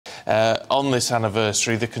On this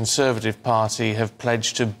anniversary, the Conservative Party have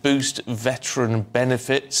pledged to boost veteran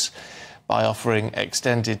benefits by offering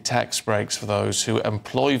extended tax breaks for those who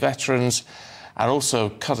employ veterans and also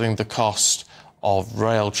cutting the cost of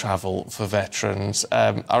rail travel for veterans.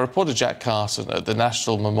 Our reporter Jack Carson at the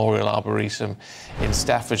National Memorial Arboretum in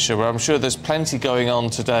Staffordshire, where I'm sure there's plenty going on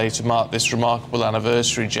today to mark this remarkable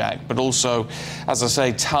anniversary, Jack, but also, as I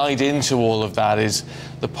say, tied into all of that is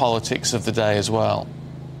the politics of the day as well.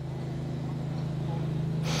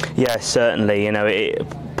 Yeah, certainly.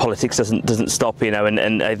 Politics doesn't stop,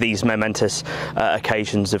 and these momentous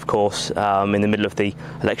occasions, of course, in the middle of the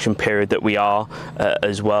election period that we are,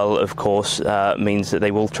 as well, of course, means that they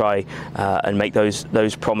will try and make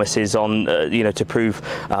those promises on, to prove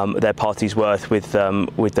their party's worth with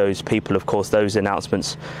those people. Of course, those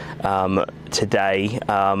announcements today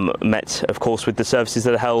met, of course, with the services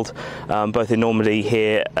that are held both in Normandy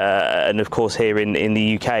here and, of course, here in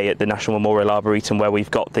the UK at the National Memorial Arboretum, where we've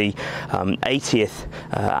got the 80th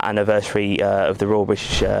anniversary of the Royal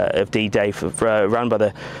British of D-Day run by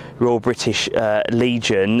the Royal British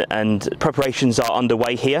Legion, and preparations are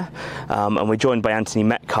underway here, and we're joined by Anthony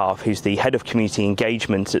Metcalfe, who's the head of community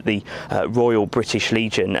engagement at the Royal British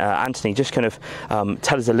Legion. Anthony, just kind of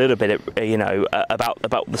tell us a little bit,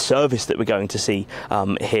 about the service that we're going to see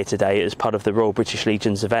here today as part of the Royal British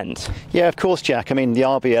Legion's event. Yeah, of course, Jack. I mean, the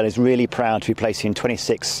RBL is really proud to be placing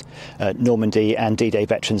 26 Normandy and D-Day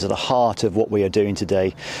veterans at the heart of what we are doing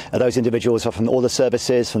today. Those individuals are from all the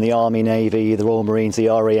services, from the Army, Navy, the Royal Marines, the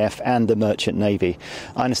RAF and the Merchant Navy.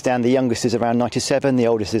 I understand the youngest is around 97, the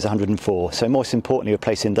oldest is 104. So most importantly, we're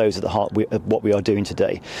placing those at the heart of what we are doing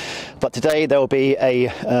today. But today there will be a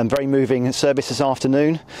very moving service this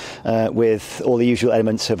afternoon with all the usual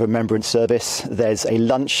elements of remembrance service. There's a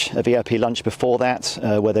lunch, a VIP lunch before that,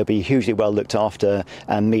 where they'll be hugely well looked after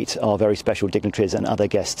and meet our very special dignitaries and other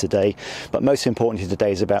guests today. But most importantly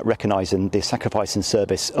today is about recognising the sacrifice and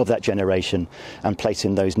service of that generation and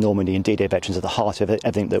placing those Normandy and D-Day veterans at the heart of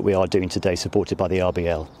everything that we are doing today, supported by the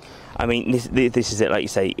RBL. I mean, this is it, like you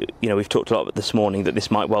say, we've talked a lot this morning that this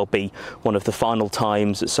might well be one of the final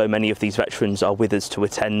times that so many of these veterans are with us to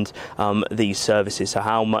attend these services. So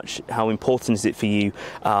how important is it for you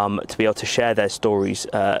to be able to share their stories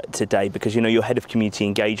today? Because, you're head of community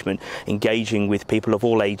engagement, engaging with people of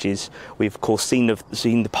all ages. We've, of course, seen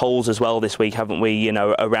the polls as well this week, haven't we,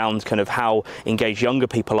 around kind of how engaged younger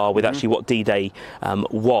people are with actually what D-Day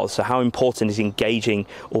was. So how important is engaging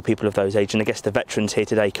all people of those ages? And I guess the veterans here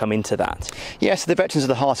today come into that. Yes, the veterans are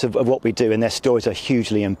the heart of what we do, and their stories are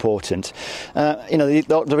hugely important. The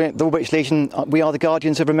Royal British Legion, we are the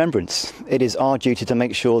guardians of remembrance. It is our duty to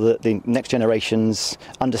make sure that the next generations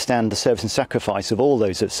understand the service and sacrifice of all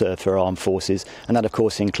those that serve for our armed forces, and that of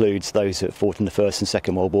course includes those that fought in the First and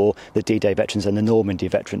Second World War, the D-Day veterans and the Normandy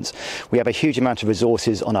veterans. We have a huge amount of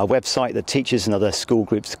resources on our website that teachers and other school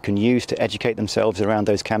groups can use to educate themselves around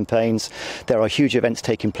those campaigns. There are huge events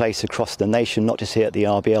taking place across the nation, not just here at the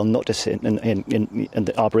RBL, not just in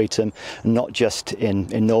the Arboretum, not just in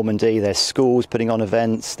Normandy. There's schools putting on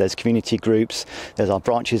events, there's community groups, there's our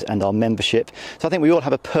branches and our membership. So I think we all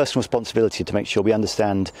have a personal responsibility to make sure we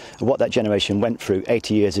understand what that generation went through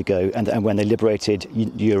 80 years ago and when they liberated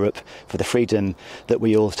Europe for the freedom that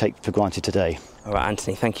we all take for granted today. All right,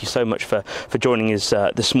 Anthony, thank you so much for joining us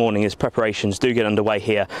this morning as preparations do get underway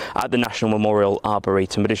here at the National Memorial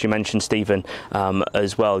Arboretum. But as you mentioned, Stephen,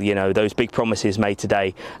 as well, those big promises made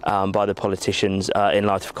today by the politicians in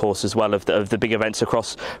light, of course, as well of the big events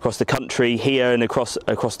across the country here and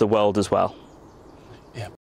across the world as well.